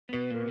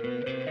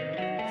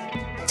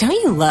Don't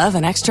you love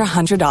an extra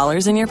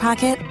 $100 in your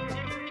pocket?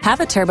 Have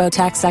a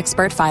TurboTax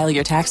expert file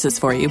your taxes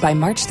for you by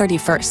March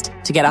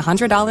 31st to get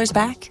 $100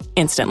 back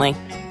instantly.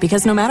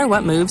 Because no matter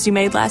what moves you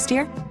made last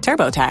year,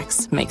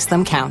 TurboTax makes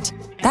them count.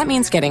 That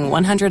means getting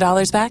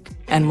 $100 back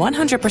and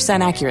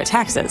 100% accurate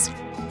taxes,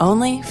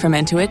 only from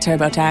Intuit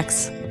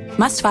TurboTax.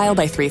 Must file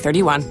by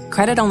 3/31.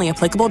 Credit only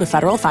applicable to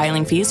federal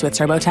filing fees with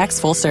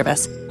TurboTax full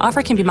service.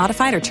 Offer can be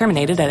modified or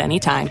terminated at any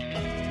time.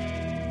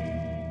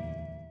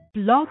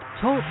 Blog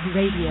Talk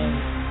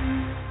Radio.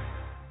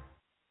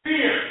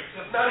 Fear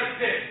does not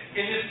exist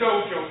in this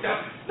dojo,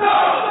 does it? No,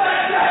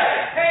 Sensei!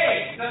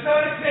 Hate does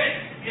not exist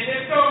in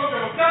this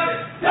dojo, does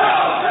it? No,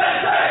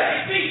 Sensei!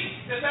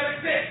 Defeat does not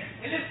exist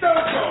in this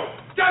dojo,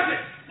 does it?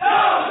 No,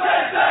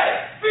 Sensei!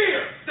 Fear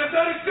does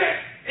not exist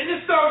in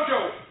this dojo,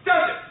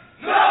 does it?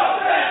 No,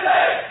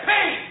 Sensei!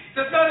 Pain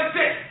does not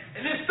exist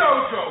in this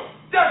dojo,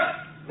 does it?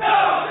 No,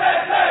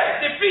 Sensei!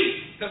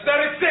 Defeat does not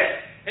exist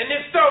in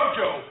this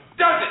dojo,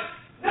 does it?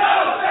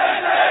 No,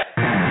 Sensei!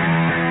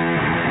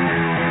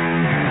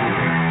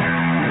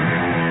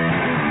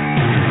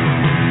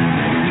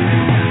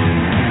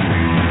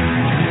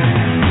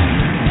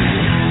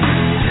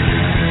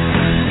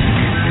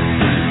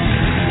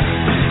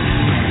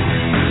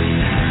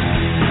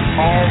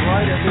 All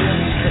right, everyone,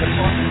 we hit a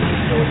fun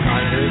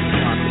showtime. It is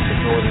not just the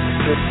Northern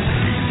District.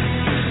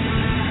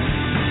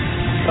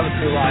 Coming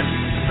to you live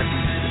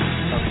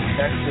from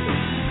Texas,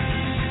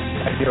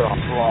 right here on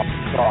Blog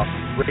Talk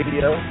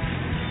Radio.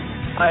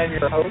 I am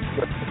your host,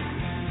 but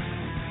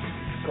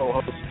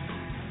co-host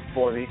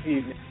for the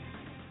evening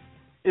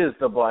is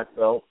the Black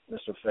Belt,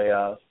 Mr.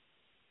 Fayaz.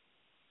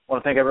 I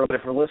want to thank everybody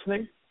for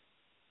listening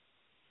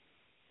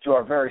to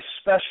our very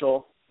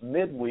special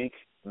midweek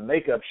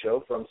makeup show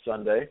from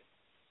Sunday.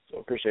 So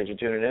appreciate you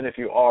tuning in. If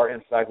you are,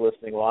 in fact,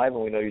 listening live,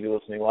 and we know you do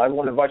listening live, I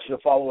want to invite you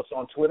to follow us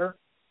on Twitter,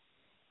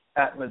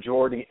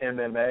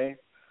 @MajorityMMA.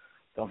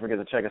 Don't forget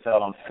to check us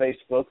out on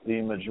Facebook,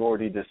 The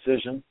Majority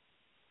Decision.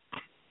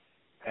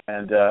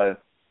 And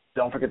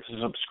don't forget to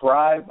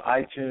subscribe,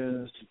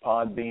 iTunes,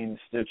 Podbean,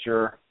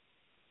 Stitcher,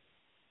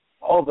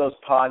 all of those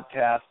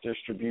podcast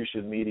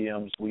distribution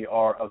mediums we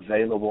are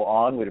available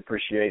on. We'd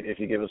appreciate if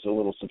you give us a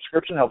little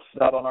subscription. Helps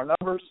us out on our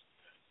numbers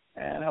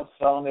and helps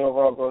us out on the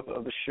overall growth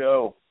of the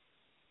show.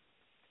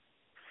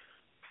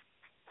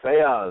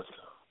 Fayaz,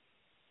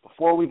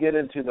 before we get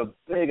into the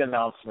big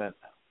announcement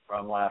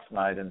from last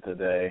night and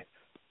today,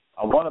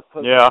 I want to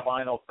put the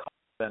final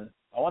coffin.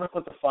 I want to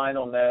put the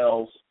final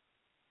nails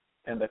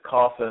in the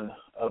coffin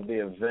of the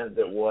event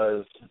that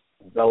was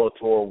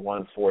Bellator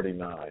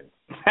 149.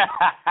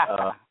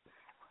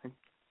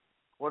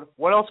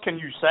 What else can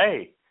you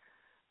say?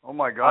 Oh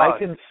my God! I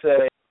can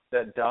say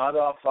that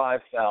Dada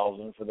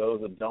 5000, for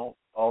those that don't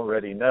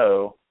already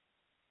know,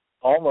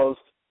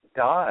 almost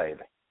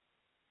died.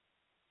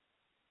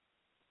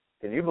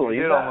 Can you believe that?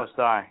 He did almost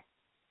die.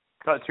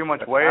 Cut too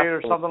much weight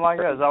or something like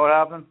that? Is that what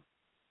happened?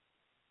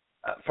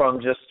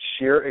 From just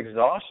sheer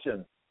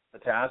exhaustion.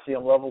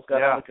 Potassium levels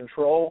got out of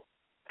control,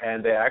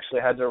 and they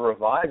actually had to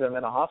revive him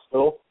in a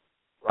hospital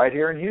right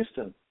here in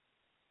Houston.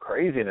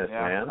 Craziness,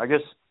 man. I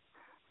guess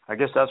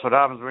that's what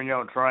happens when you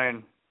don't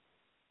train.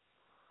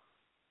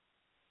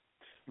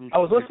 I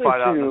was listening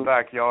fight out in the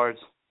backyards.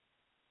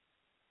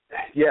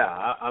 Yeah,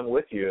 I'm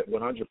with you at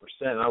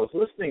 100%. I was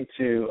listening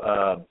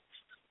to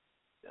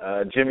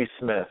Jimmy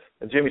Smith.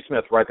 Jimmy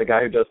Smith, right, the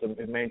guy who does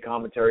the main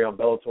commentary on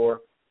Bellator.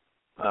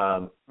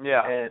 And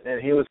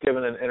he was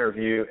given an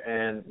interview,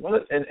 and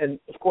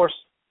of course,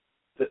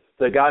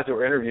 the guys that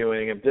were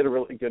interviewing him did a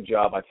really good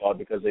job, I thought,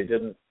 because they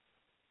didn't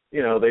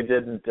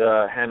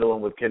handle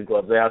him with kid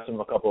gloves. They asked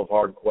him a couple of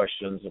hard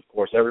questions. Of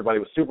course, everybody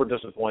was super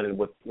disappointed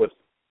with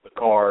the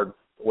card,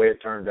 the way it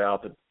turned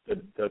out,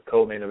 the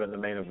co-main event, the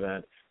main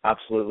event.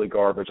 Absolutely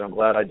garbage. I'm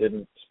glad I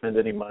didn't spend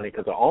any money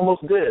because I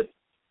almost did.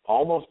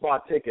 Almost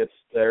bought tickets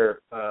there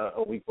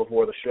a week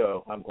before the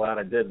show. I'm glad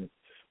I didn't.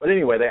 But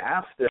anyway, they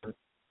asked him,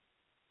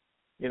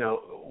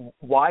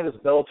 why does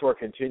Bellator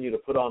continue to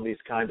put on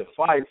these kind of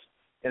fights?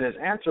 And his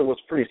answer was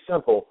pretty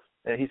simple.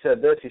 And he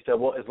said this. He said,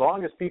 well, as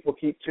long as people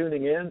keep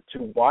tuning in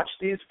to watch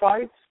these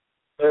fights,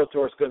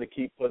 Bellator is going to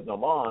keep putting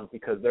them on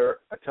because they're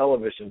a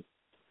television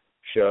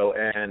show,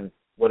 and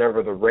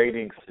whatever the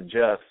ratings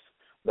suggest,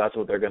 that's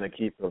what they're going to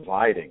keep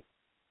providing.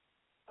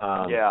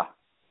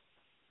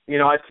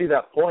 I see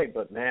that point,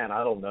 but, man,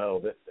 I don't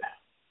know.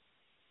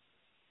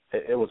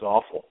 It was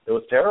awful. It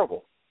was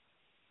terrible.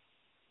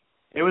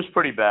 It was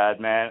pretty bad,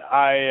 man.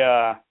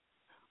 I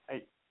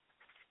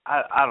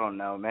don't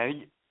know,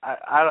 man.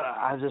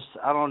 I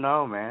don't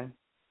know, man.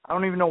 I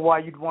don't even know why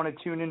you'd want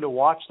to tune in to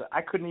watch that.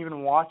 I couldn't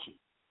even watch it.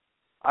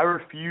 I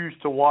refuse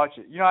to watch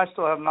it. I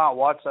still have not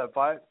watched that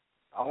fight.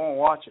 I won't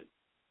watch it.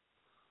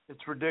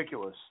 It's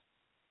ridiculous.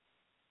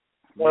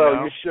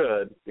 Well, you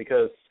should,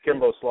 because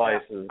Kimbo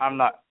Slice's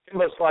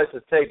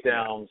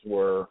takedowns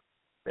were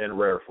in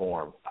rare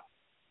form.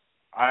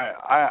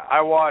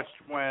 I watched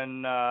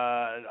when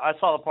I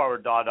saw the part where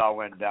Dada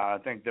went down. I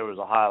think there was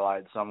a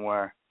highlight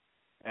somewhere,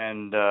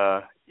 and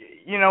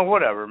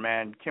whatever,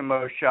 man.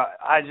 Kimbo shot.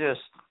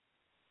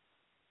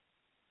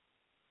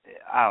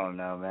 I don't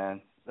know,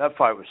 man. That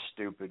fight was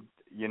stupid.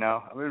 You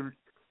know, I mean,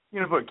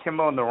 put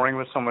Kimbo in the ring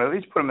with somebody. At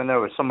least put him in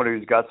there with somebody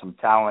who's got some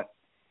talent,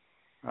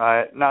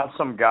 right? Not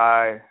some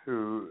guy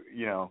who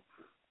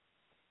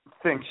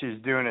thinks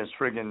he's doing his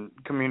friggin'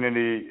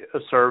 community a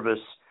service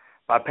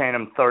by paying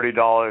him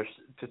 $30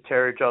 to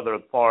tear each other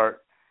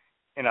apart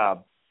in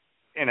an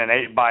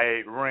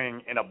 8x8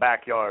 ring in a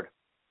backyard.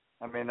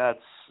 I mean, that's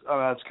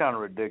kind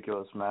of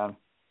ridiculous, man.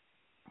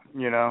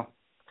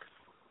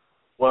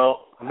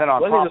 Well, and then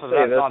on top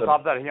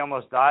of that, he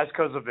almost dies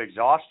because of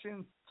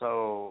exhaustion.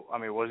 So, I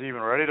mean, was he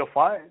even ready to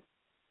fight?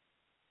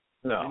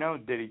 No.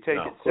 Did he take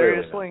it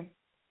seriously?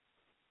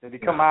 Did he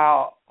come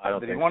out?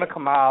 Did he want to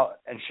come out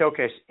and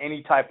showcase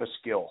any type of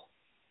skill?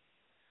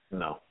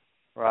 No.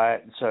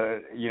 Right.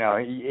 So,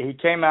 he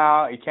came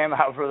out. He came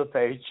out for the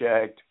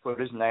paycheck to put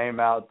his name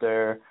out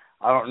there.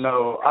 I don't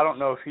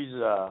know if he's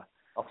a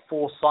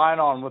full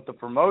sign-on with the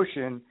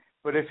promotion,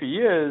 but if he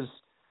is,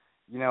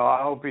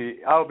 I hope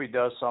he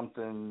does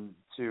something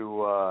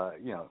to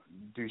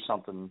do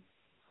something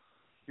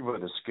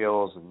with his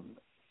skills and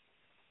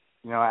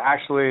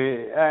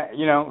actually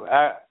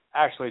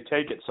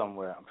take it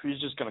somewhere. If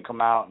he's just going to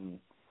come out and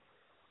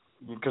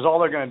because all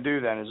they're going to do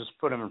then is just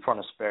put him in front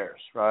of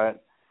spares, right?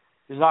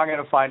 He's not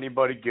going to fight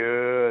anybody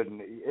good,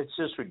 and it's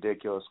just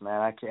ridiculous, man.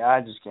 I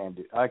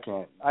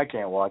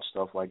can't watch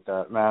stuff like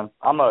that, man.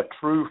 I'm a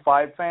true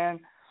fight fan,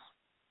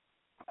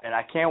 and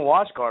I can't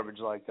watch garbage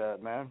like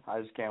that, man.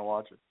 I just can't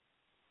watch it.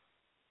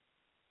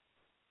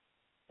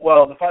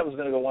 Well, the fight was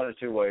going to go one of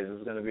two ways. It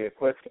was going to be a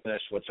quick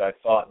finish, which I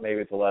thought maybe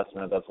at the last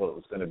minute that's what it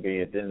was going to be.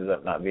 It ended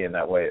up not being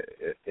that way.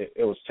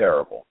 It was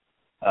terrible.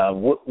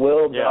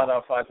 Will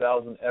Dada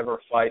 5000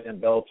 ever fight in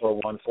Bellator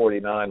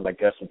 149? My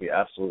guess would be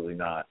absolutely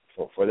not.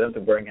 For them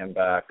to bring him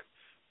back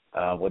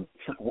would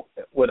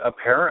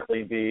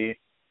apparently be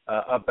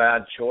a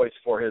bad choice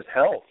for his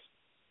health.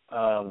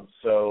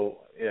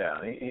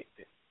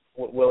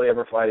 Will he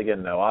ever fight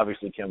again? No.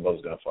 Obviously,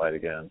 Kimbo's going to fight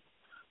again.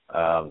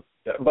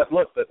 But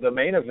look, the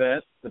main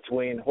event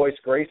between Royce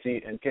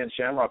Gracie and Ken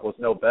Shamrock was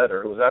no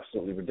better. It was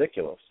absolutely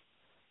ridiculous.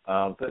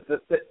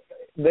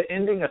 The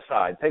ending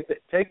aside, take the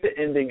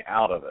ending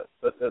out of it.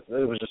 It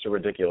was just a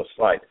ridiculous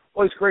fight.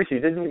 Royce Gracie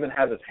didn't even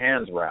have his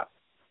hands wrapped.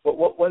 But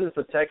what is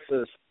the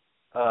Texas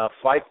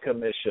Fight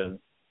Commission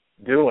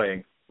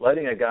doing,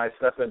 letting a guy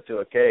step into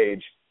a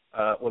cage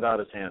without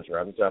his hands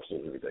wrapped? It's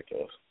absolutely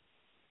ridiculous.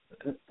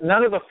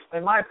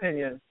 In my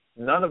opinion,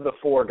 none of the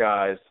four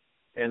guys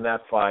in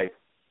that fight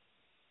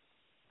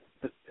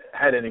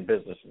had any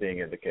business being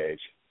in the cage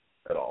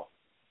at all.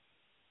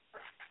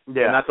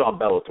 Yeah. And that's on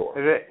Bellator.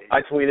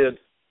 I tweeted,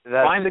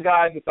 find the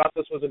guy who thought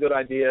this was a good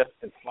idea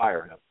and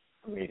fire him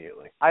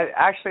immediately.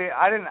 I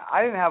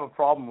didn't have a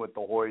problem with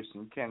the Royce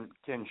and Ken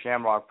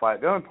Shamrock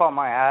fight. The only problem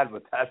I had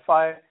with that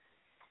fight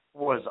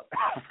was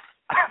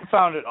I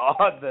found it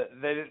odd that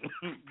they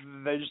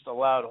just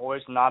allowed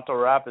Royce not to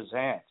wrap his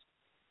hands.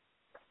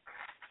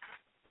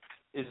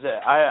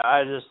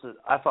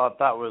 I thought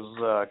that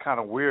was kind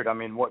of weird. I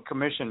mean, what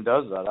commission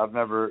does that? I've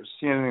never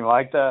seen anything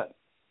like that.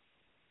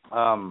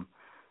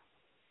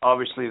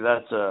 Obviously,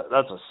 that's a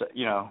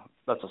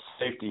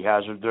safety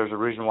hazard. There's a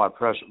reason why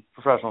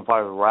professional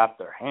fighters wrap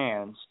their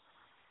hands.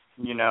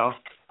 I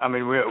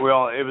mean, we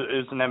all it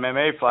was an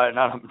MMA fight,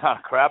 not a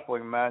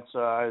grappling match.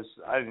 So I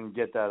didn't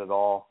get that at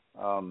all.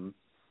 I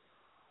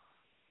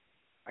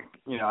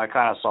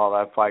kind of saw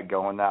that fight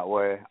going that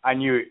way. I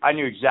knew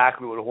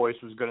exactly what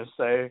Royce was going to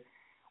say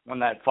when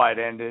that fight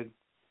ended,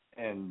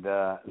 and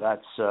it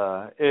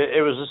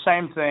was the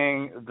same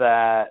thing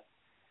that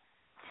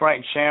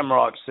Frank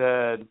Shamrock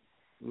said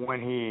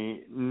when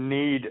he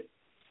kneed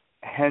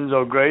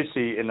Renzo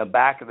Gracie in the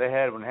back of the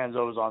head when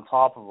Renzo was on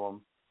top of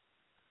him.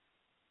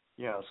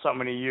 So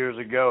many years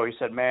ago, he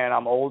said, "Man,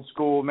 I'm old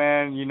school,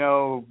 man.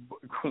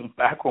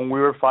 Back when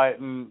we were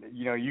fighting,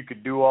 you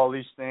could do all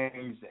these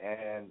things,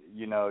 and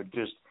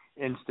just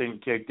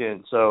instinct kicked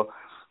in." So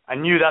I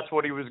knew that's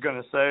what he was going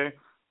to say,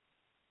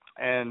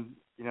 and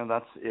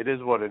it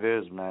is what it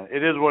is, man.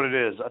 It is what it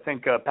is. I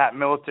think Pat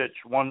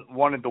Miletich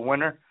wanted the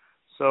winner,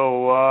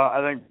 so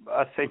I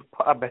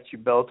bet you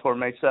Bellator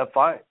makes that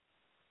fight.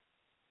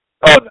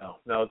 Oh,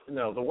 no.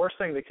 The worst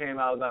thing that came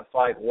out of that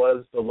fight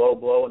was the low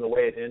blow and the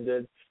way it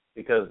ended,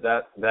 because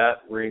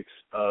that reeks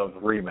of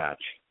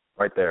rematch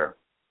right there.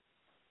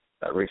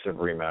 That reeks of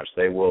rematch.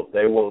 They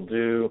will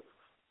do,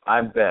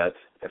 I bet,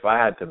 if I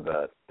had to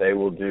bet, they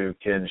will do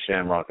Ken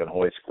Shamrock and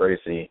Royce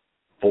Gracie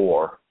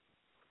 4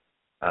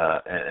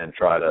 and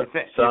try to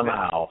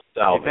somehow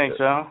salvage it. You think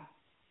so?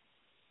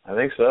 I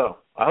think so.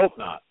 I hope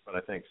not, but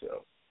I think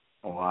so.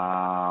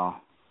 Wow.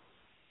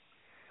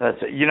 That's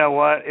it. You know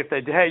what? If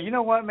they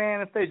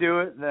man, if they do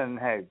it, then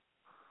hey.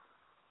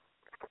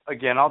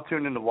 Again, I'll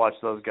tune in to watch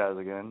those guys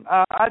again.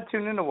 I'd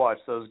tune in to watch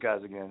those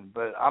guys again,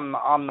 but I'm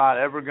not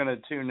ever going to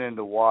tune in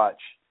to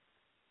watch,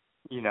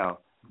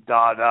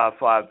 Dada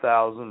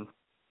 5000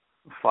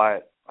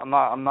 fight. I'm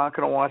not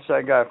going to watch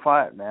that guy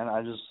fight, man.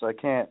 I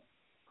can't.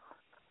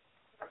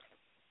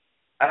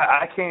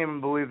 I can't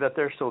even believe that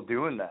they're still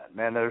doing that,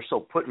 man. They're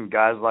still putting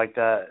guys like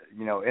that,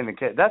 in the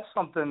cage. That's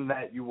something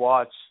that you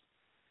watch.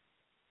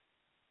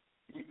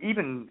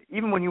 Even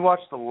when you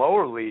watch the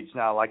lower leagues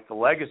now, like the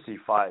legacy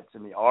fights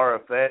and the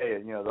RFA,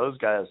 and those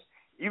guys,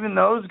 even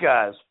those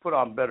guys put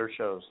on better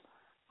shows,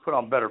 put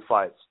on better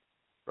fights,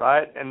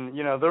 right? And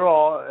they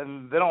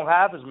don't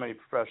have as many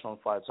professional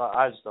fights.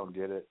 I just don't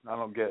get it. I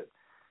don't get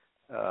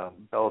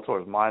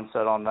Bellator's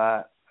mindset on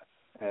that.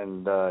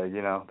 And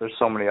there's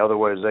so many other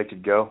ways they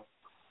could go.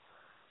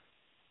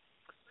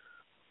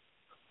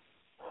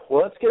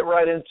 Well, let's get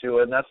right into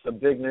it, and that's the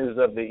big news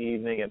of the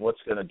evening and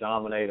what's going to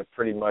dominate a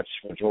pretty much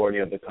majority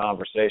of the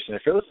conversation.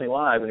 If you're listening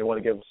live and you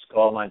want to give us a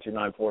call,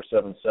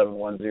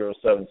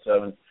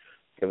 929-477-1077,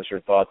 give us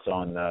your thoughts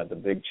on the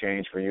big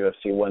change for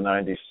UFC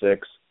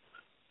 196.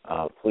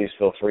 Please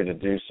feel free to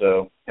do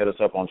so. Hit us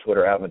up on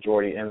Twitter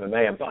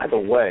 @MajorityMMA. And by the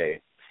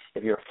way,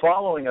 if you're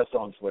following us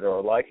on Twitter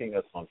or liking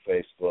us on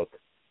Facebook,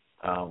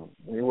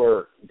 we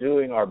were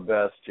doing our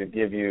best to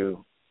give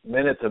you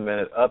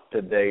minute-to-minute,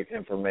 up-to-date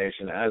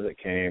information as it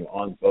came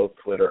on both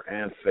Twitter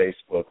and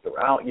Facebook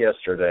throughout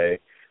yesterday.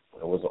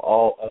 It was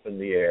all up in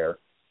the air.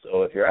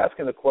 So if you're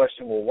asking the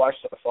question, well, why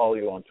should I follow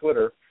you on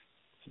Twitter?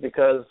 It's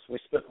because we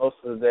spent most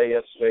of the day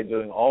yesterday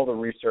doing all the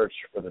research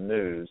for the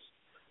news,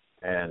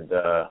 and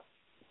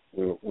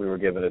we were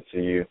giving it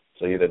to you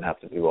so you didn't have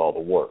to do all the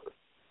work.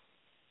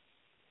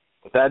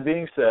 With that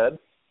being said,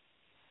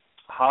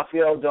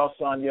 Rafael dos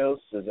Anjos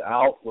is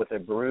out with a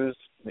bruised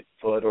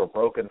foot or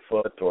broken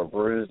foot or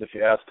bruised, if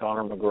you ask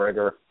Conor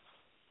McGregor.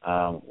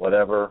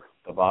 Whatever,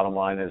 the bottom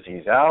line is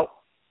he's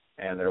out,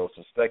 and there was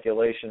some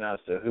speculation as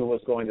to who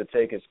was going to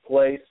take his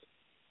place.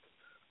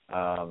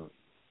 The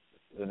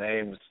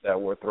names that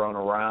were thrown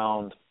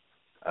around,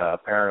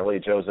 apparently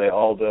Jose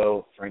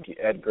Aldo, Frankie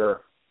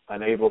Edgar,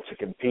 unable to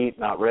compete,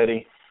 not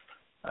ready.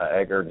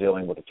 Edgar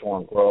dealing with a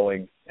torn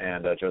growing,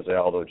 and Jose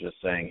Aldo just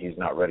saying he's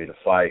not ready to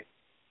fight.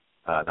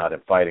 Not in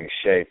fighting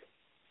shape.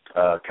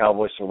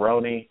 Cowboy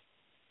Cerrone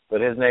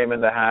put his name in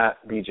the hat.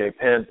 BJ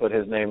Penn put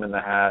his name in the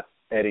hat.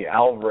 Eddie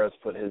Alvarez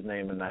put his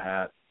name in the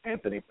hat.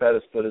 Anthony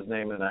Pettis put his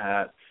name in the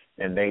hat.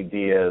 And Nate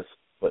Diaz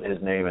put his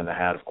name in the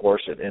hat. Of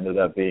course, it ended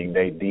up being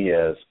Nate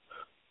Diaz.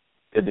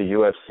 Did the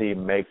UFC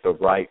make the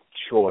right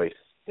choice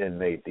in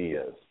Nate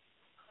Diaz?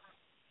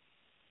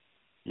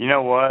 You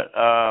know what?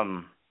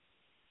 I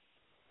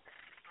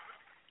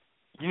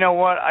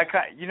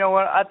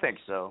think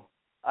so.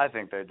 I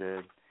think they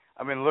did.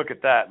 I mean, look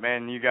at that,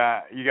 man. You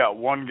got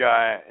one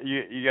guy.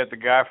 You got the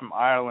guy from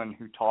Ireland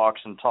who talks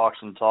and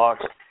talks and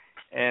talks,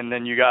 and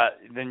then you got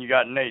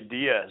Nate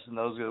Diaz. And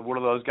what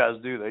do those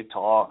guys do? They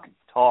talk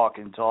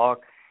and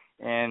talk,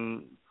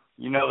 and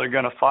they're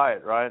gonna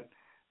fight, right?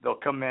 They'll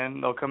come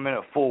in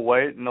at full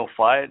weight and they'll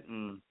fight,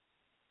 and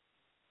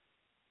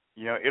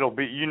it'll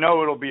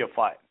be a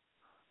fight.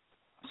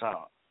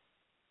 So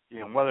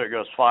whether it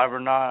goes 5 or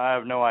not, I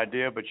have no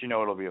idea, but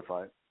it'll be a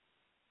fight.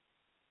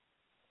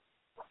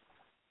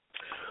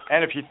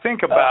 And if you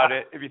think about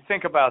it, if you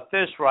think about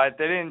this, right,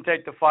 they didn't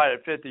take the fight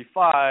at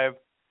 55,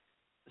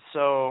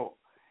 so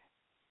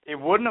it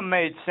wouldn't have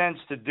made sense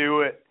to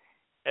do it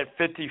at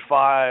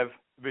 55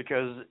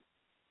 because,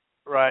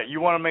 right,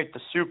 you want to make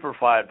the super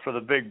fight for the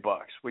big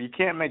bucks. Well, you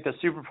can't make the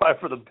super fight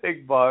for the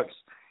big bucks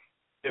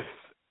if,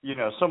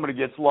 somebody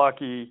gets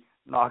lucky,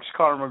 knocks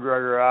Conor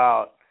McGregor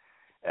out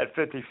at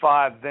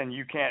 55, then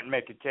you can't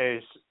make a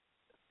case.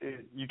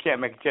 You can't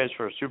make a case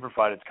for a super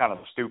fight. It's kind of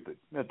stupid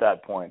at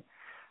that point.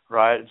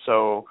 Right,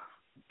 so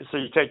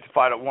you take the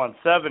fight at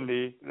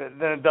 170,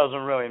 then it doesn't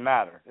really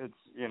matter. It's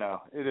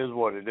it is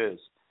what it is.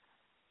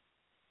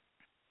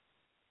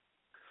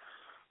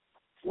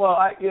 Well,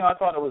 I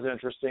thought it was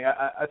interesting.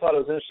 I thought it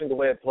was interesting the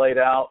way it played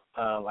out.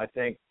 I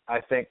think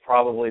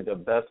probably the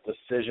best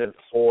decision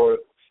for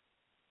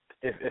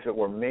if it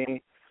were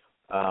me,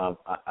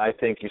 I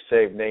think you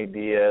save Nate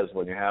Diaz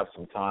when you have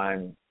some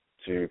time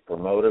to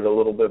promote it a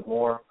little bit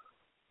more.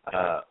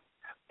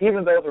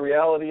 Even though the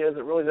reality is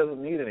it really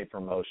doesn't need any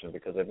promotion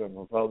because they've been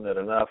promoting it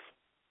enough.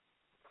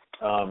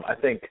 I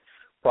think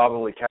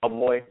probably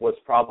Cowboy was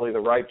probably the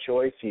right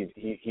choice.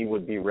 He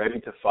would be ready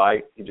to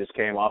fight. He just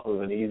came off of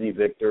an easy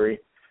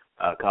victory,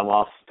 coming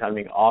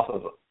off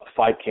of a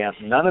fight camp.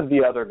 None of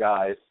the other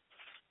guys,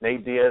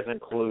 Nate Diaz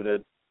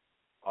included,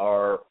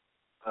 are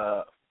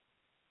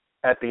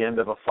at the end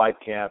of a fight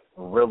camp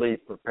really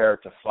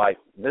prepared to fight.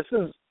 This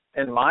is,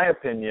 in my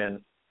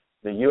opinion,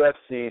 the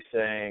UFC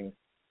saying,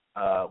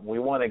 we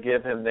want to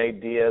give him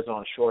Nate Diaz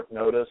on short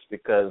notice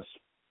because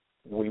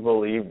we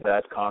believe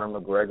that Conor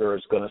McGregor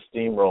is going to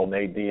steamroll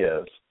Nate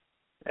Diaz.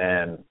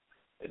 And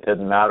it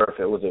didn't matter if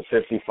it was at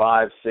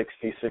 55,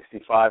 60,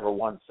 65, or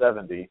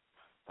 170.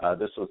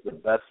 This was the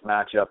best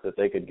matchup that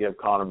they could give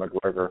Conor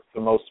McGregor,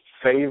 the most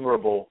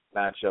favorable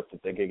matchup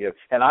that they could give.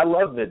 And I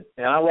love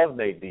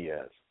Nate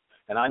Diaz.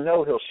 And I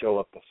know he'll show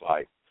up to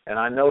fight. And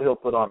I know he'll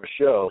put on a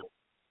show.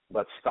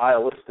 But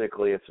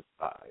stylistically,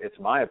 it's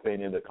my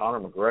opinion that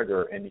Conor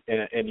McGregor,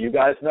 and you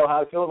guys know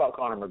how I feel about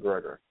Conor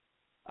McGregor.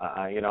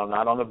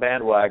 Not on the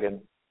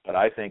bandwagon, but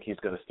I think he's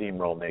going to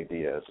steamroll Nate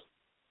Diaz.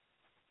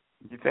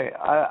 You think?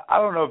 I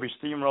don't know if he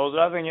steamrolls it.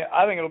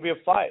 I think it'll be a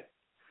fight.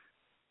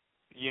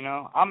 You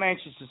know, I'm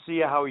anxious to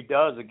see how he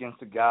does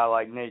against a guy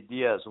like Nate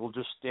Diaz. We'll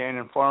just stand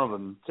in front of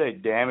him,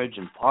 take damage,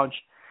 and punch.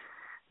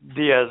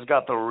 Diaz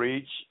got the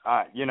reach.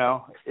 You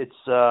know,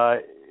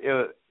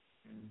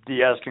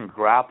 Diaz can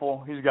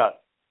grapple. He's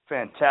got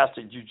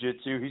fantastic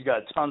jiu-jitsu. He's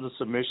got tons of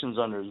submissions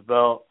under his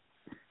belt.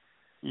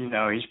 You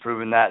know, he's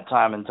proven that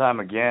time and time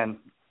again.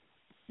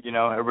 You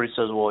know, everybody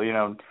says, well, you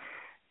know,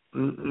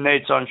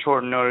 Nate's on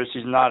short notice.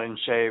 He's not in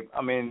shape.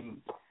 I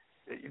mean,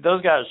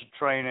 those guys are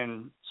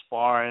training,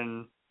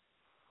 sparring,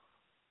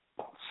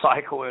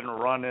 cycling,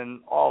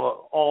 running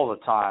all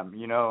the time.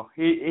 You know,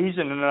 he's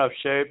in enough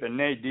shape. And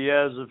Nate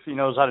Diaz, if he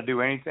knows how to do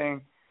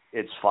anything,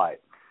 it's fight.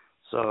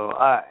 So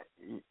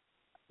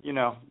you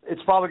know,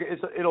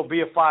 it'll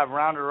be a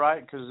 5-rounder,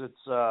 right? Because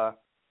it's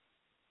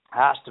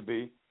has to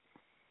be.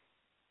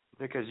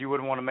 Because you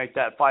wouldn't want to make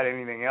that fight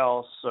anything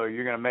else, so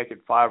you're going to make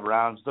it 5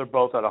 rounds. They're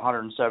both at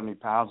 170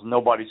 pounds.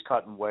 Nobody's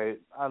cutting weight.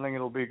 I think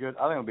it'll be good.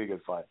 I think it'll be a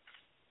good fight.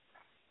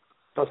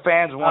 The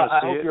fans want to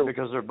see it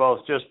because they're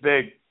both just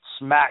big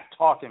smack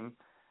talking.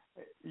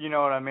 You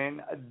know what I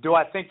mean? Do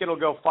I think it'll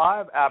go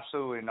 5?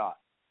 Absolutely not.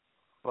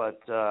 But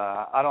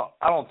I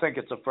don't think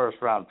it's a first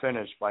round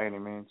finish by any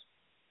means.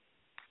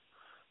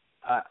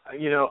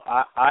 You know,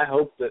 I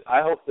hope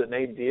that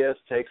Nate Diaz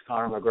takes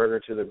Conor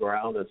McGregor to the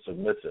ground and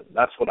submits him.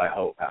 That's what I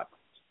hope happens.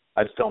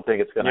 I just don't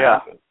think it's going to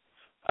happen.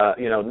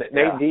 You know,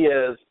 Nate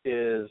Diaz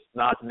is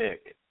not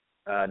Nick.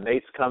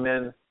 Nate's come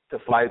in to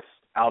fights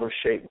out of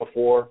shape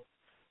before,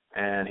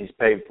 and he's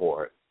paid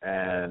for it.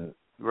 And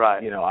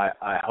you know,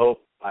 I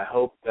hope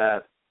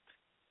that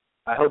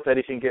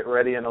he can get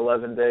ready in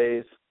 11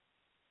 days.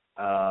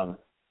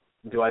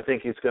 Do I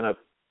think he's going to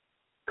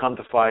come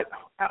to fight?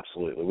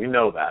 Absolutely. We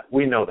know that.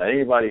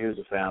 Anybody who's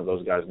a fan of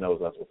those guys knows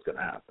that's what's going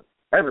to happen.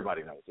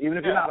 Everybody knows. Even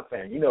if you're not a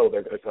fan, you know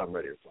they're going to come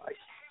ready to fight.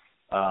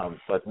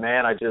 But,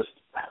 man, I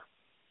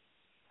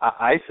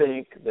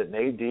think that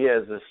Nate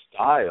Diaz's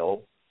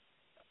style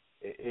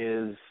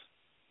is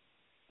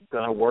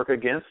going to work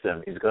against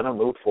him. He's going to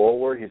move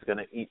forward. He's going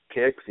to eat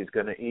kicks. He's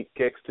going to eat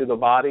kicks to the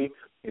body.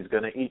 He's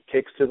going to eat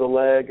kicks to the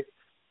leg.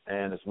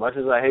 And as much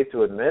as I hate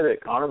to admit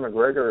it, Conor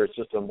McGregor is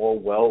just a more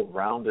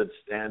well-rounded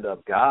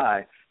stand-up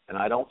guy, and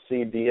I don't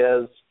see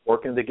Diaz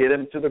working to get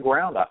him to the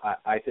ground.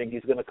 I think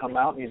he's going to come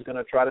out and he's going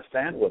to try to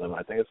stand with him.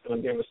 I think it's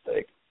going to be a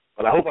mistake.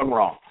 But I hope I'm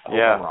wrong.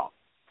 I'm wrong.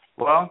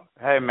 Well,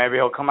 hey, maybe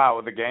he'll come out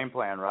with a game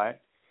plan, right?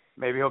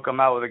 Maybe he'll come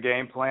out with a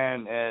game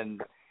plan,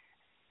 and,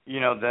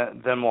 you know,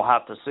 then we'll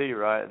have to see,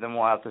 right? Then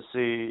we'll have to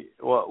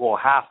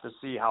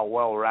see how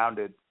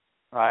well-rounded,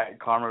 right,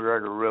 Conor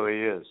McGregor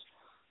really is.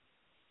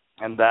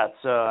 And that's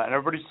and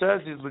everybody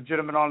says he's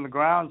legitimate on the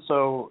ground.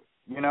 So,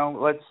 you know,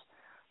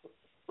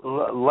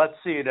 let's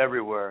see it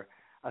everywhere.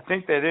 I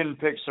think they didn't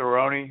pick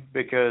Cerrone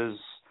because,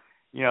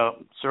 you know,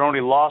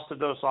 Cerrone lost to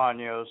Dos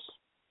Anjos.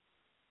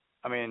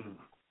 I mean,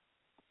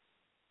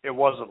 it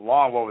wasn't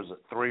long. What was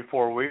it,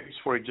 3-4 weeks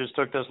before he just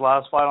took this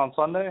last fight on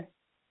Sunday?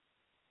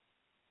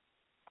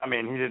 I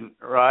mean, he didn't,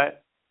 right?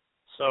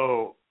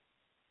 So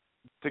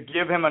to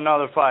give him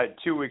another fight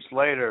 2 weeks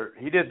later,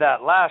 he did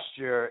that last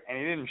year, and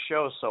he didn't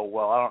show so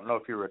well. I don't know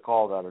if you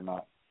recall that or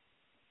not.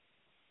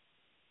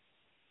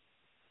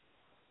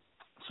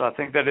 So I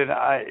think that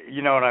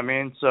you know what I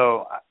mean?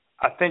 So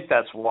I think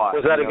that's why.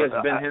 Was that against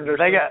Ben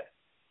Henderson?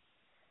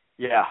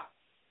 Yeah.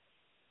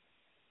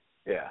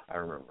 Yeah, I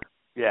remember.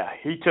 Yeah,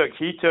 he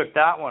took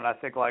that one, I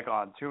think, like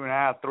on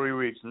 2.5, 3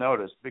 weeks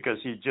notice because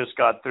he just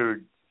got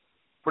through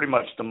pretty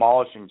much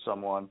demolishing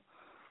someone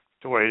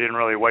to where he didn't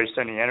really waste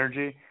any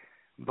energy.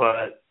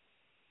 But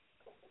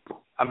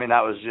I mean,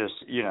 that was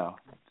just, you know,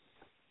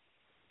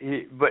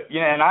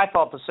 and I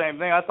thought the same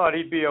thing. I thought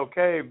he'd be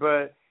okay,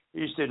 but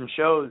he just didn't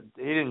show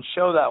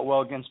that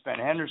well against Ben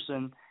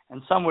Henderson,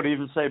 and some would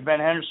even say Ben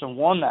Henderson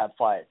won that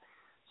fight.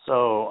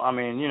 So I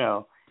mean, you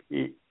know,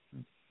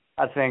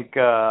 I think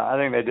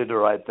they did the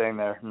right thing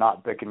there,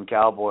 not picking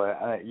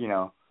Cowboy. You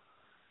know,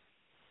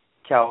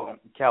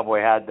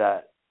 Cowboy had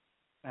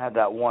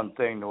that one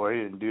thing to where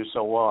he didn't do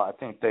so well. I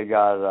think they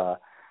got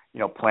you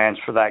know, plans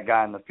for that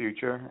guy in the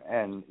future,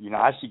 and you know,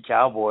 I see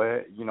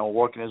Cowboy, you know,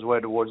 working his way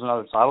towards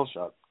another title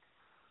shot.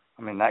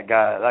 I mean, that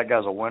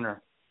guy's a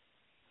winner.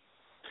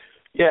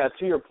 Yeah,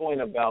 to your point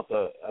about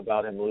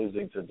him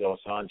losing to Dos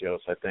Anjos,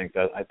 I think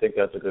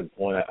that's a good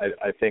point.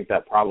 I think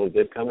that probably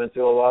did come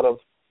into a lot of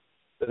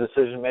the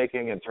decision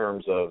making in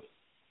terms of,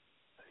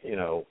 you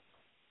know,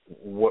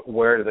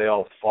 where do they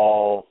all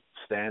fall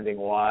standing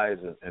wise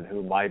and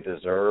who might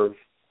deserve.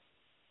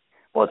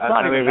 Well, it's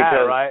not even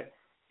that, right?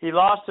 He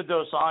lost to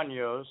Dos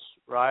Anjos,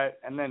 right?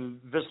 And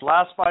then this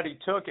last fight he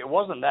took, it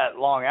wasn't that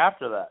long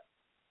after that.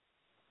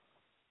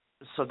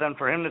 So then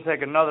for him to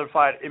take another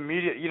fight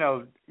immediate, you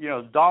know,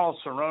 Donald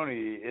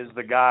Cerrone is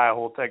the guy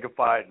who will take a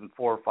fight in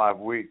 4 or 5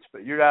 weeks.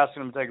 But you're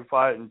asking him to take a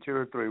fight in 2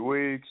 or 3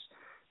 weeks.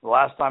 The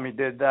last time he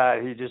did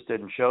that, he just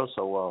didn't show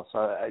so well.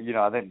 So, you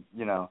know, I think,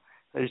 you know,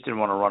 they just didn't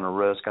want to run a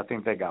risk. I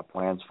think they got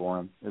plans for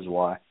him is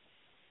why.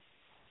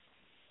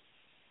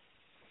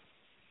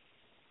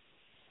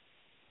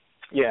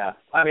 Yeah,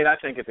 I mean, I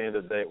think at the end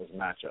of the day it was a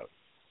matchup.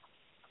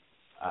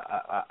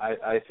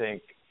 I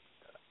think,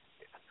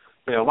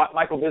 you know,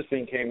 Michael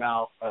Bisping came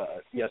out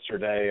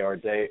yesterday or a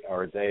day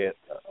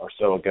or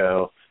so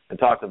ago and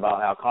talked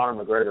about how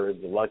Conor McGregor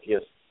is the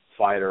luckiest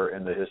fighter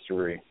in the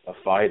history of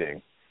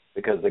fighting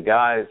because the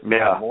guys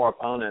have more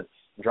opponents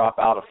drop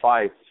out of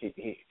fights.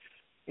 He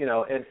you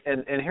know,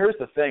 and here's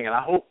the thing, and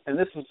I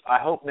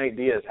hope Nate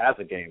Diaz has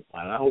a game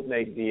plan. I hope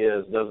Nate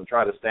Diaz doesn't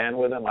try to stand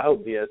with him. I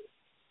hope Diaz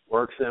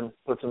works him,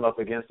 puts him up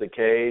against the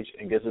cage,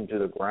 and gets him to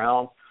the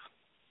ground.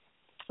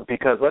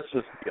 Because let's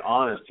just be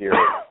honest here.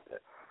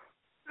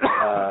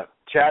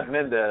 Chad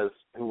Mendes,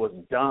 who was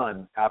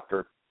done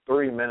after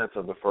 3 minutes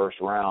of the first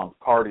round,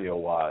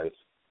 cardio-wise,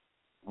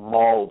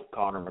 mauled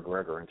Conor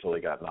McGregor until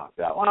he got knocked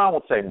out. Well, I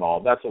won't say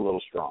mauled. That's a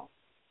little strong.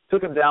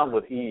 Took him down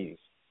with ease.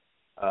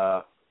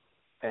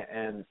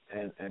 And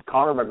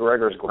Conor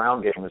McGregor's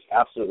ground game is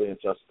absolutely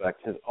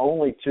insuspect. His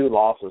only 2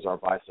 losses are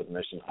by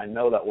submission. I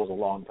know that was a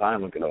long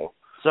time ago.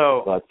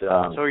 So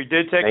he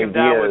did take him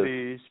down with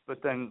ease,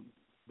 but then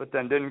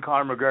didn't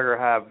Conor McGregor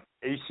have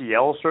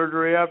ACL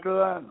surgery after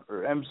that,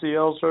 or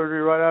MCL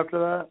surgery right after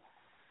that?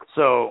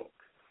 So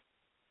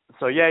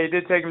yeah, he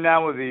did take him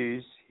down with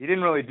ease. He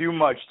didn't really do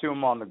much to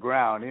him on the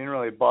ground. He didn't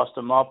really bust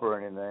him up or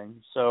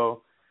anything.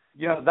 So,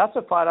 you know, that's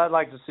a fight I'd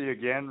like to see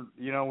again,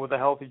 you know, with a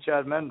healthy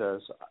Chad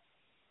Mendes.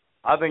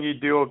 I think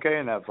he'd do okay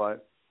in that fight.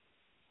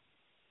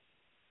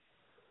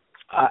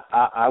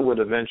 I would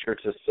venture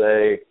to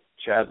say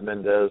Chad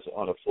Mendes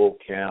on a full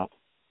camp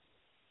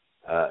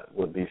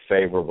would be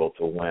favorable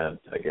to win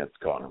against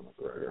Conor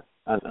McGregor,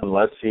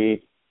 unless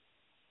he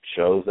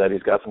shows that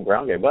he's got some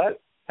ground game. But,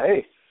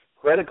 hey,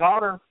 credit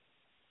Conor.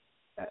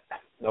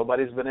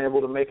 Nobody's been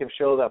able to make him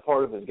show that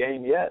part of his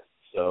game yet.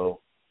 So,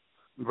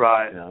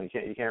 right, you know, you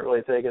can't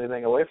really take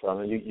anything away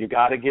from him. You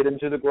got to get him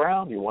to the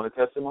ground. You want to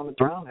test him on the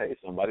ground. Hey,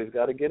 somebody's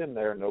got to get him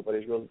there.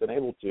 Nobody's really been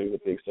able to,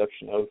 with the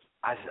exception of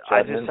I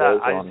just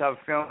have a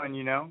feeling,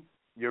 you know,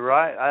 you're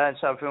right. I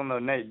just have a feeling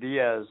that Nate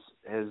Diaz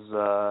is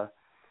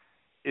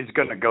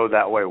going to go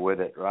that way with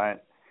it,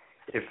 right?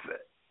 If,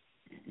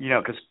 you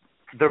know, because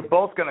they're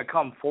both going to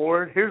come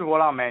forward. Here's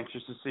what I'm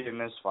anxious to see in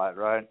this fight,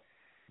 right?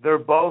 They're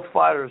both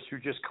fighters who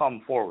just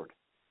come forward.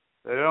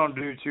 They don't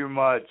do too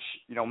much,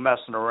 you know,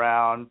 messing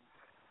around,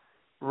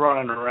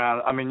 running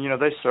around. I mean, you know,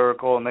 they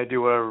circle and they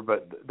do whatever,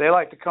 but they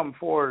like to come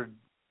forward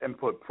and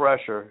put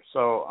pressure.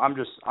 So I'm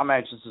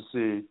anxious to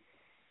see,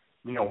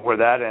 you know, where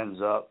that ends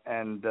up.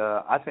 And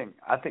I think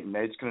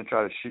Nate's going to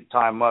try to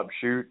tie him up,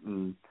 shoot,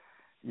 and,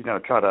 you know,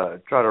 try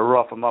to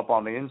rough him up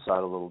on the inside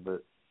a little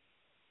bit.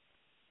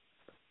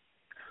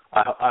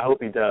 I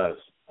hope he does.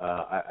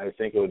 I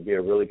think it would be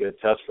a really good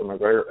test for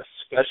McGregor,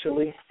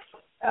 especially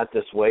at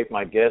this weight.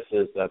 My guess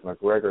is that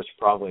McGregor's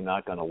probably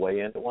not going to weigh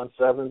in at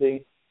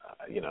 170.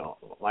 You know,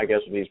 my guess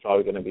would be he's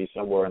probably going to be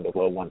somewhere in the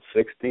low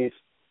 160s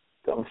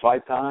come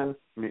fight time.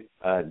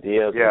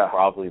 Diaz will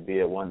probably be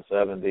at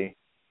 170.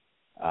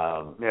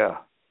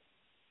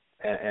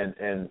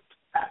 And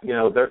you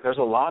know, there's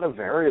a lot of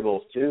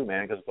variables too,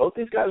 man, because both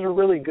these guys are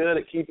really good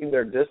at keeping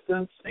their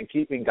distance and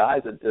keeping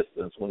guys at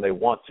distance when they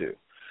want to.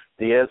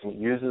 Diaz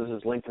uses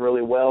his length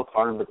really well.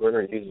 Conor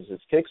McGregor uses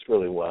his kicks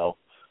really well.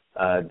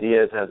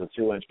 Diaz has a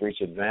 2-inch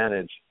reach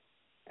advantage,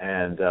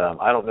 and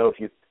I don't know if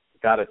you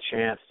got a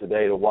chance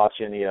today to watch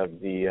any of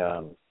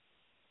the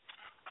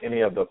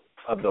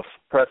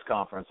press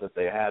conference that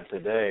they had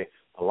today.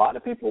 A lot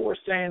of people were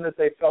saying that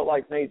they felt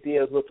like Nate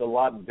Diaz looked a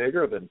lot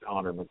bigger than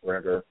Conor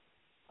McGregor,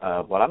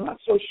 but I'm not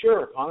so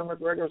sure. Conor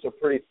McGregor's a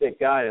pretty thick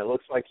guy, and it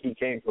looks like he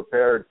came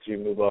prepared to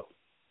move up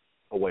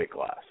a weight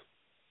class.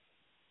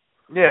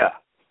 Yeah.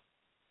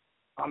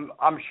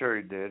 I'm sure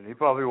he did. He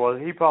probably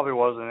wasn't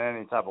in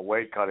any type of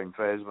weight cutting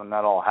phase when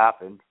that all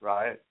happened,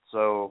 right?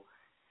 So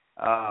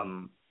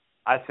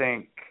I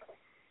think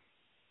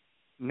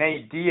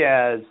Nate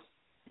Diaz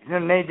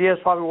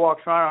probably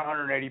walks around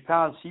 180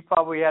 pounds. He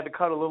probably had to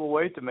cut a little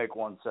weight to make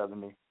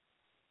 170.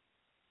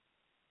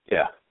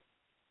 Yeah.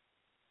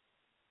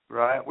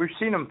 Right? We've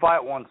seen him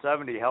fight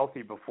 170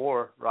 healthy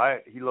before,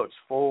 right? He looks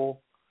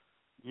full.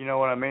 You know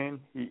what I mean?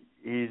 He's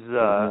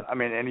I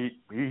mean, and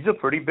he's a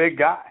pretty big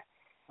guy.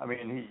 I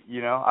mean,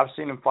 you know, I've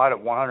seen him fight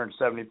at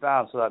 170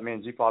 pounds, so that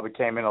means he probably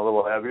came in a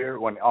little heavier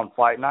on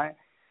fight night.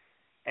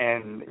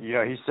 And, you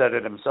know, he said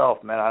it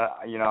himself, man,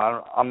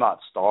 I'm not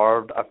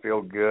starved. I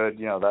feel good,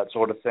 you know, that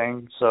sort of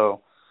thing.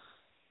 So,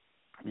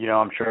 you know,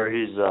 I'm sure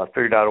he's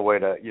figured out a way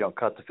to, you know,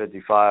 cut to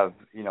 55,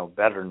 you know,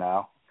 better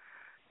now,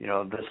 you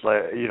know,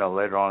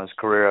 later on in his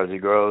career as he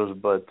grows.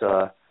 But,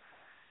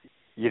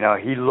 you know,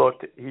 he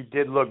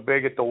did look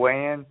big at the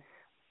weigh-in,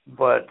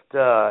 but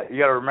you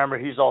got to remember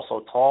he's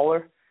also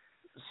taller.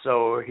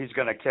 So he's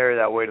going to carry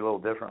that weight a little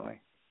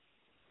differently.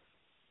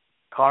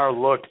 Conor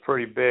looked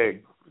pretty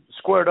big,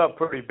 squared up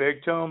pretty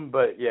big to him,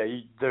 but yeah,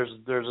 there's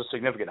a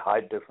significant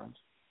height difference.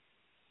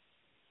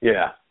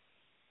 Yeah.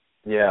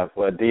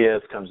 Well,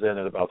 Diaz comes in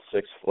at about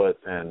 6 foot,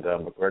 and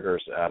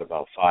McGregor's at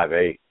about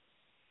 5'8".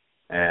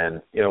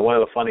 And you know, one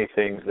of the funny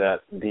things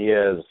that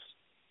Diaz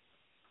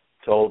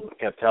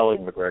kept telling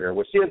McGregor,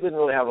 which Diaz didn't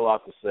really have a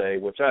lot to say,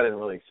 which I didn't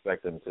really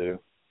expect him to.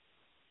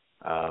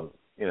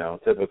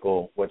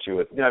 Typical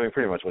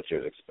pretty much what you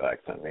would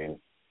expect. I mean,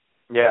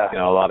 yeah,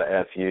 a lot of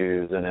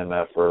FUs and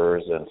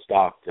MFers and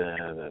Stockton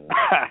and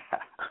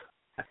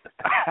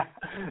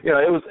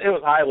it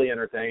was highly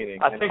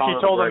entertaining. I think he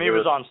told him he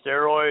was on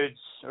steroids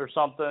or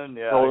something.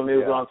 Yeah, told him he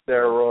was on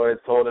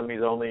steroids. Told him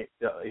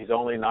he's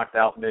only knocked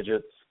out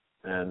midgets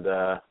and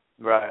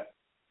right.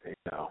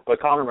 But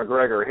Conor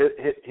McGregor,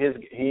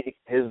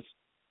 his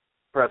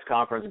press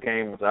conference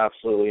game was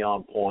absolutely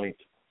on point.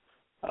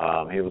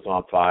 He was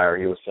on fire.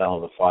 He was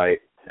selling the fight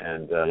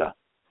and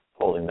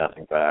holding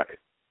nothing back.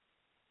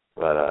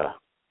 But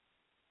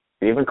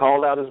he even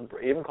called out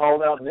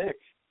Nick.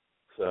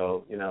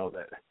 So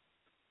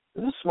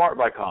this is smart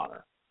by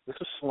Conor. This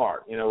is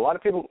smart. A lot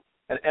of people,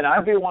 and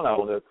I'd be one of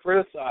them to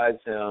criticize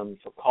him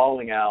for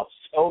calling out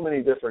so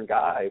many different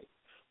guys.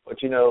 But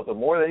the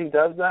more that he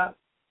does that,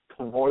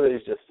 the more that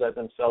he's just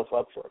setting himself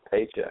up for a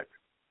paycheck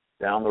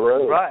down the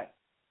road. Right.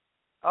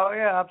 Oh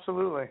yeah,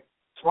 absolutely.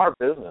 Smart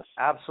business.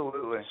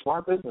 Absolutely.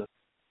 Smart business.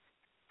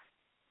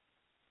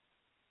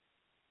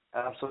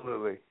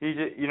 Absolutely. He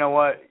just, you know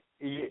what?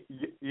 You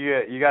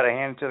got to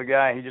hand it to the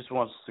guy. He just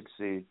wants to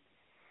succeed.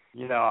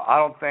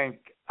 I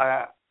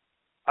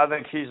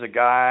think he's a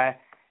guy.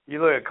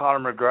 You look at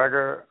Conor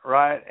McGregor,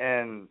 right?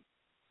 And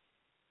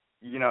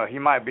he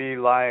might be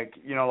like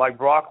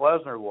Brock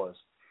Lesnar was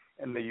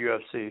in the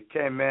UFC.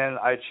 Came in,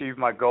 I achieved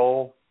my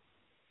goal,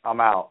 I'm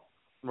out,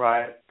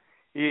 right?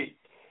 He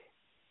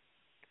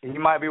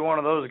might be one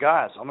of those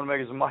guys. I'm going to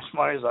make as much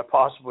money as I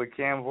possibly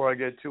can before I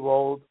get too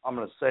old. I'm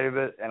going to save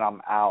it, and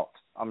I'm out.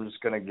 I'm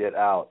just going to get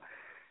out.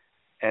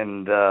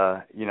 And,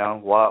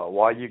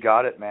 while you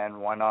got it, man,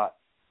 why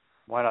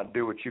not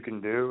do what you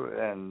can do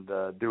and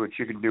do what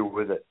you can do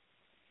with it?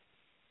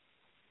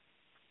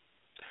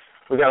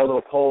 We got a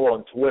little poll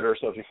on Twitter,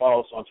 so if you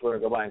follow us on Twitter,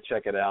 go by and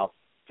check it out.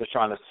 Just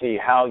trying to see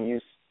how you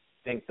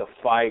think the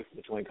fight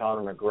between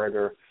Conor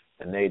McGregor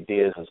and Nate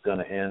Diaz is going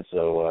to end.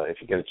 So if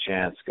you get a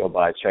chance, go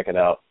by, check it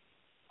out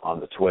on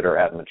the Twitter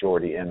at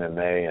Majority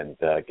MMA and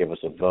give us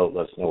a vote.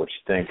 Let us know what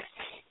you think.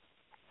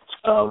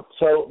 So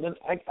then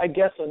I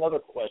guess another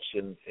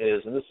question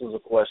is, and this is a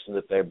question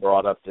that they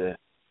brought up to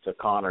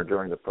Conor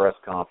during the press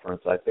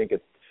conference. I think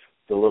it's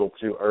a little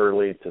too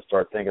early to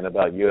start thinking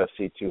about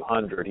UFC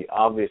 200. He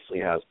obviously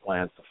has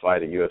plans to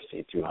fight at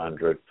UFC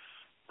 200.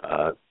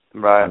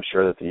 Right. I'm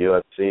sure that the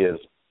UFC is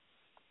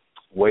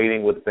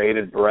waiting with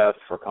bated breath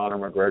for Conor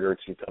McGregor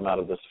to come out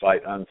of this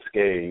fight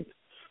unscathed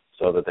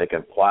so that they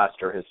can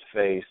plaster his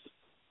face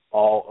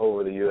all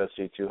over the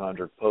UFC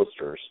 200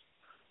 posters.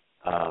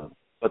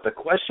 But the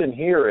question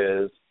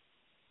here is,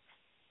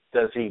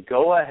 does he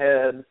go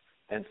ahead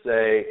and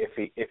say, if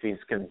he gets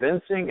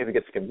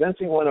a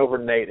convincing win over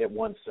Nate at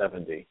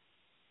 170,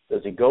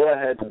 does he go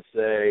ahead and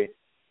say,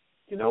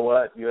 you know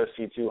what,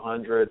 UFC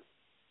 200,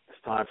 it's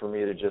time for me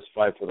to just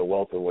fight for the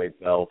welterweight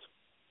belt,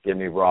 give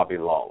me Robbie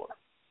Lawler?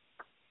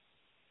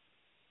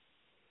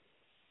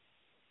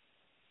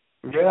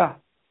 Yeah.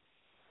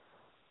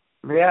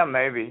 Yeah,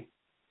 maybe.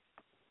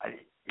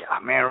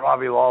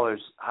 Robbie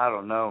Lawler's, I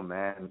don't know,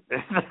 man.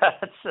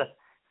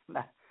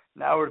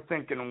 Now we're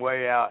thinking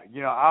way out.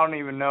 I don't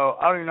even know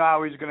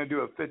how he's going to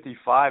do at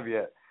 55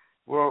 yet.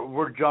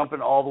 We're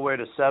jumping all the way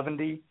to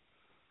 70,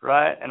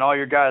 right? And all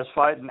your guys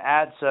fighting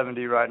at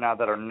 70 right now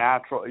that are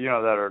natural,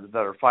 that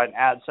are fighting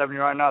at 70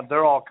 right now,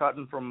 they're all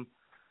cutting from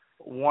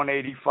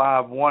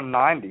 185,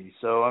 190.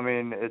 So I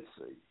mean,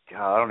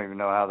 I don't even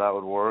know how that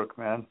would work,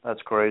 man.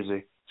 That's crazy.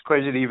 It's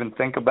crazy to even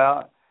think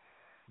about.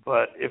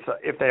 But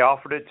if they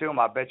offered it to him,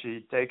 I bet you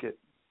he'd take it.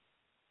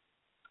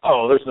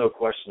 Oh, there's no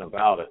question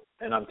about it.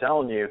 And I'm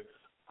telling you,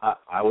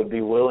 I would be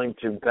willing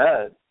to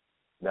bet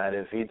that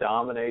if he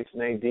dominates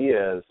Nate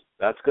Diaz,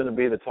 that's going to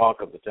be the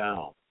talk of the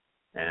town.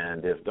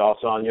 And if Dos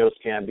Anjos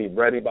can't be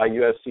ready by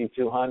UFC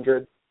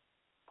 200,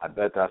 I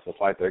bet that's the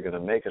fight they're going to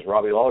make, because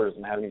Robbie Lawler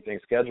doesn't have anything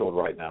scheduled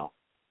right now.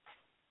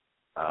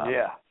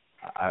 Yeah.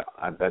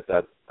 I bet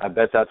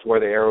that's where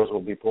the arrows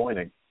will be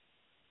pointing.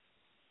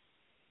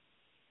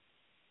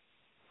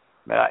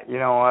 You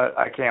know what?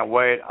 I can't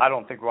wait. I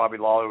don't think Robbie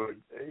Lawler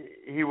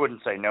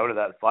wouldn't say no to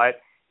that fight.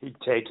 He'd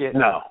take it.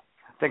 No.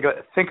 Think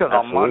of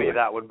the money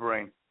that would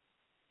bring.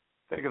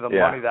 Think of the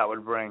money that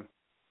would bring.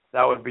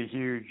 That would be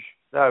huge.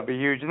 That would be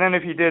huge. And then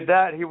if he did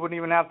that, he wouldn't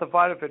even have to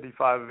fight at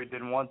 55 if he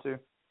didn't want to.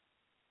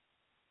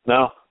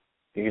 No.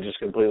 He could just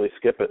completely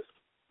skip it.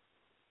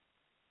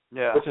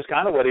 Yeah. Which is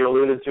kind of what he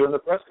alluded to in the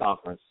press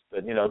conference.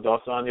 That,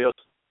 Dos Anjos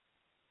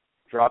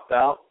dropped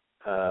out.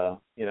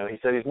 He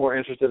said he's more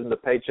interested in the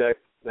paycheck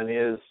than he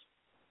is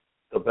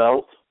the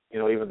belt,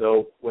 even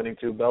though winning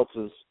 2 belts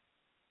is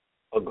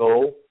a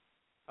goal.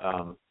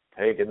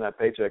 Getting that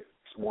paycheck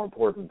is more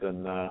important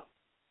than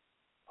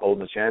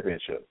holding the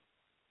championship.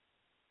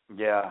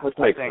 Yeah, Which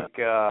makes sense.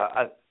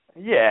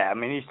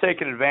 He's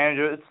taking advantage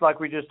of it. It's like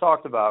we just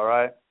talked about,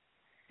 right?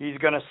 He's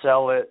going to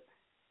sell it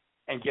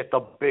and get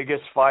the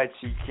biggest fights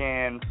he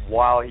can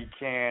while he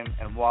can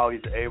and while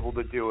he's able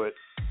to do it.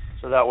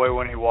 So that way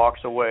when he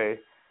walks away,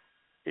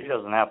 He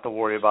doesn't have to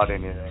worry about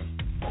anything.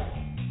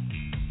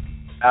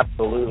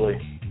 Absolutely.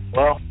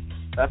 Well,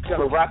 that's going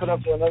to wrap it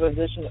up for another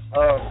edition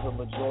of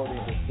the Majority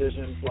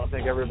Decision. I want to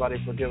thank everybody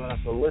for giving us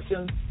a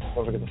listen.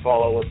 Don't forget to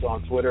follow us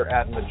on Twitter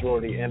at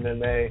Majority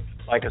MMA.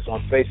 Like us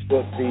on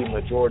Facebook, The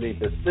Majority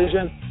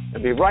Decision.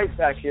 And be right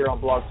back here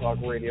on Blog Talk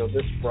Radio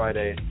this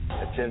Friday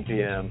at 10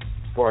 p.m.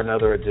 for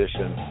another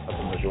edition of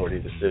the Majority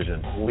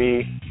Decision.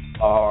 We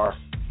are